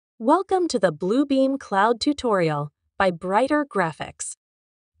Welcome to the Bluebeam Cloud tutorial by Brighter Graphics.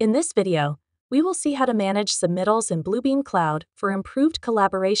 In this video, we will see how to manage submittals in Bluebeam Cloud for improved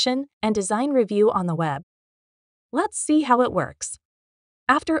collaboration and design review on the web. Let's see how it works.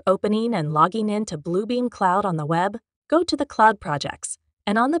 After opening and logging in to Bluebeam Cloud on the web, go to the Cloud Projects,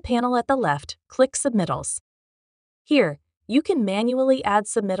 and on the panel at the left, click Submittals. Here, you can manually add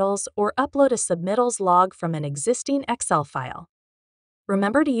submittals or upload a submittals log from an existing Excel file.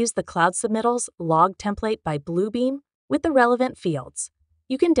 Remember to use the Cloud Submittals log template by Bluebeam with the relevant fields.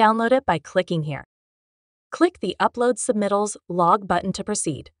 You can download it by clicking here. Click the Upload Submittals log button to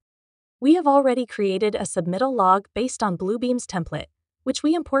proceed. We have already created a submittal log based on Bluebeam's template, which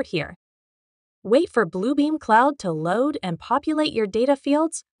we import here. Wait for Bluebeam Cloud to load and populate your data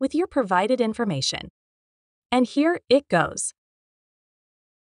fields with your provided information. And here it goes.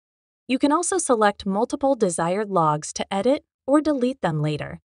 You can also select multiple desired logs to edit or delete them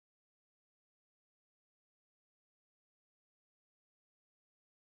later.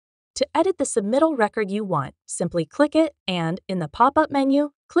 To edit the submittal record you want, simply click it and, in the pop-up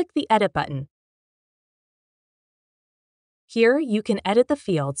menu, click the Edit button. Here, you can edit the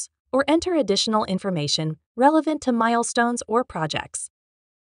fields or enter additional information relevant to milestones or projects.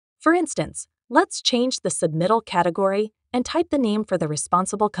 For instance, let's change the submittal category and type the name for the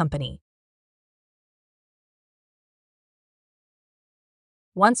responsible company.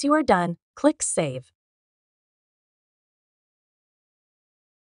 Once you are done, click Save.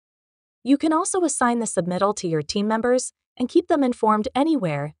 You can also assign the submittal to your team members and keep them informed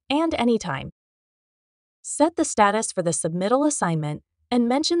anywhere and anytime. Set the status for the submittal assignment and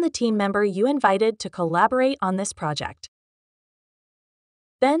mention the team member you invited to collaborate on this project.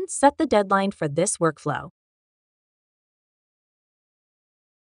 Then set the deadline for this workflow.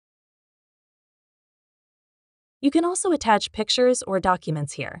 You can also attach pictures or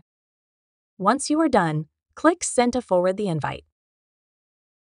documents here. Once you are done, click Send to forward the invite.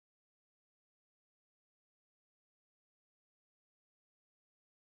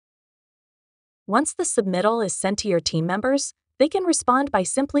 Once the submittal is sent to your team members, they can respond by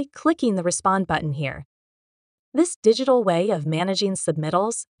simply clicking the Respond button here. This digital way of managing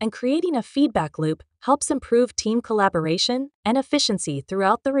submittals and creating a feedback loop helps improve team collaboration and efficiency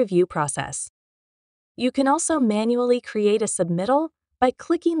throughout the review process. You can also manually create a submittal by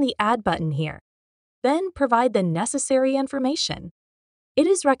clicking the Add button here. Then provide the necessary information. It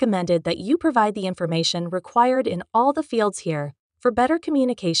is recommended that you provide the information required in all the fields here for better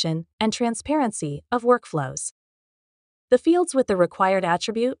communication and transparency of workflows. The fields with the required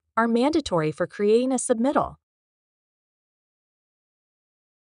attribute are mandatory for creating a submittal.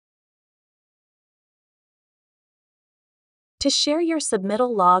 To share your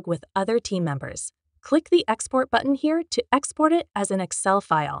submittal log with other team members, click the Export button here to export it as an Excel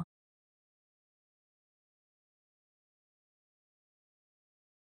file.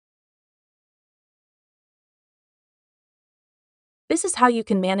 This is how you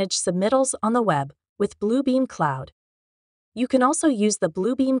can manage submittals on the web with Bluebeam Cloud. You can also use the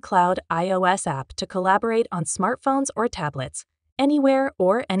Bluebeam Cloud iOS app to collaborate on smartphones or tablets, anywhere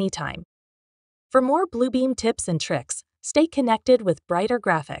or anytime. For more Bluebeam tips and tricks, stay connected with Brighter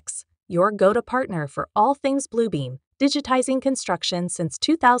Graphics, your go-to partner for all things Bluebeam, digitizing construction since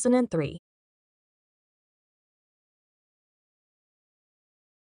 2003.